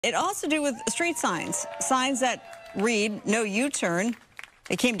It also to do with street signs, signs that read "No U-turn."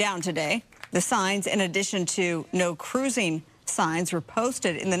 It came down today. The signs, in addition to "No cruising" signs, were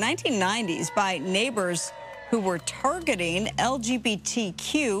posted in the 1990s by neighbors who were targeting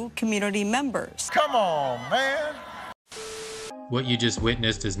LGBTQ community members. Come on, man. What you just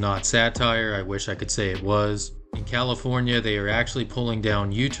witnessed is not satire. I wish I could say it was. In California, they are actually pulling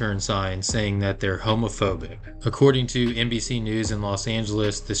down U-turn signs saying that they're homophobic. According to NBC News in Los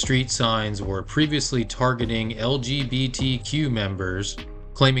Angeles, the street signs were previously targeting LGBTQ members,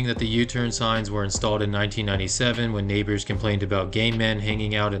 claiming that the U-turn signs were installed in 1997 when neighbors complained about gay men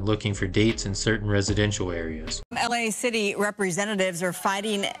hanging out and looking for dates in certain residential areas. LA City representatives are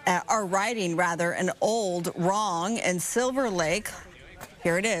righting an old wrong in Silver Lake.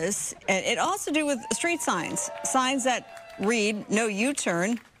 Here it is. And it also to do with street signs, signs that read "No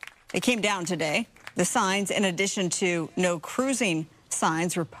U-turn." It came down today. The signs, in addition to "No cruising"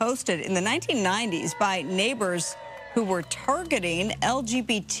 signs, were posted in the 1990s by neighbors who were targeting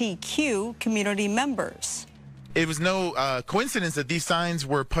LGBTQ community members. It was no coincidence that these signs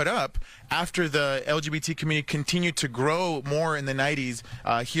were put up after the LGBT community continued to grow more in the 90s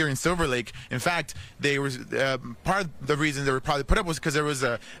here in Silver Lake. In fact, they were part of the reason they were probably put up was because there was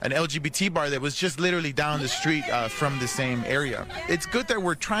an LGBT bar that was just literally down the street from the same area. It's good that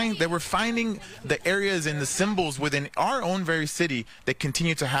we're finding the areas and the symbols within our own very city that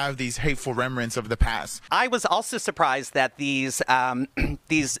continue to have these hateful remnants of the past. I was also surprised that these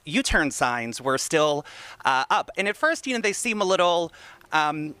U-turn signs were still up. And at first, they seem a little,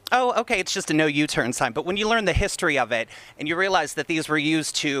 oh, okay, it's just a no U-turn sign. But when you learn the history of it and you realize that these were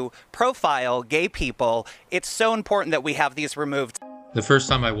used to profile gay people, it's so important that we have these removed. The first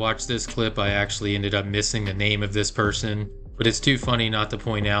time I watched this clip, I actually ended up missing the name of this person, but it's too funny not to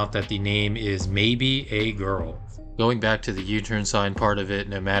point out that the name is Maybe a Girl. Going back to the U-turn sign part of it,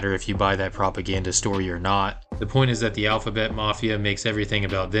 no matter if you buy that propaganda story or not, the point is that the alphabet mafia makes everything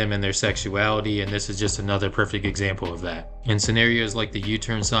about them and their sexuality, and this is just another perfect example of that. And scenarios like the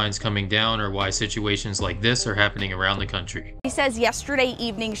U-turn signs coming down are why situations like this are happening around the country. She says yesterday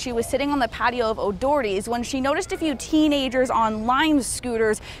evening she was sitting on the patio of O'Doherty's when she noticed a few teenagers on Lime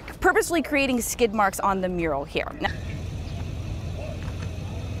scooters purposely creating skid marks on the mural here. Now,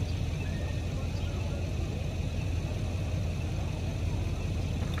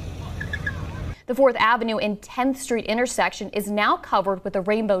 the 4th Avenue and 10th Street intersection is now covered with a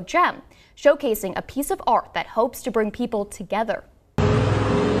rainbow gem, showcasing a piece of art that hopes to bring people together.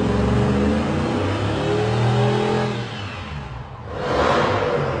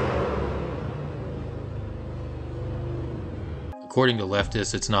 According to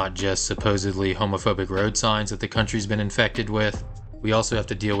leftists, it's not just supposedly homophobic road signs that the country's been infected with. We also have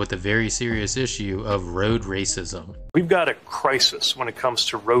to deal with the very serious issue of road racism. We've got a crisis when it comes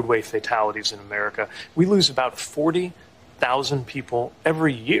to roadway fatalities in America. We lose about 40,000 people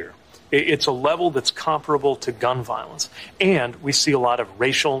every year. It's a level that's comparable to gun violence. And we see a lot of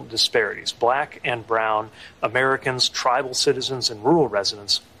racial disparities. Black and brown Americans, tribal citizens, and rural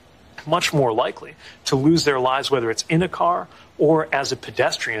residents much more likely to lose their lives, whether it's in a car or as a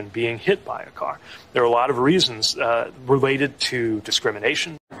pedestrian being hit by a car. There are a lot of reasons related to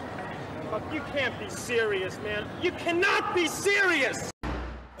discrimination. You can't be serious, man. You cannot be serious!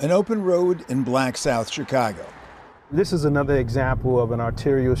 An open road in Black South Chicago. This is another example of an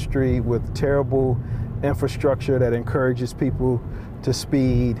arterial street with terrible infrastructure that encourages people to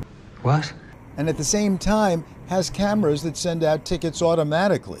speed. What? And at the same time has cameras that send out tickets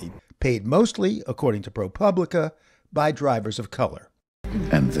automatically, paid mostly, according to ProPublica, by drivers of color.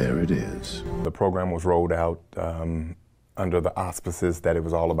 And there it is. The program was rolled out under the auspices that it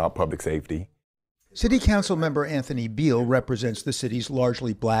was all about public safety. City Council member Anthony Beal represents the city's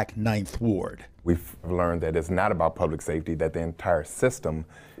largely black 9th Ward. We've learned that it's not about public safety, that the entire system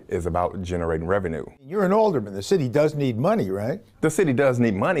is about generating revenue. You're an alderman. The city does need money, right? The city does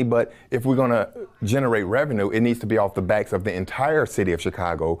need money, but if we're going to generate revenue, it needs to be off the backs of the entire city of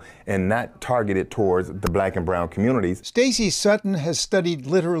Chicago and not targeted towards the black and brown communities. Stacey Sutton has studied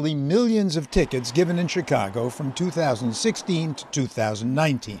literally millions of tickets given in Chicago from 2016 to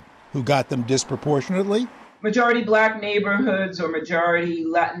 2019. Who got them disproportionately? Majority black neighborhoods or majority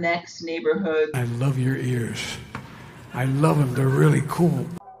Latinx neighborhoods. I love your ears. I love them. They're really cool.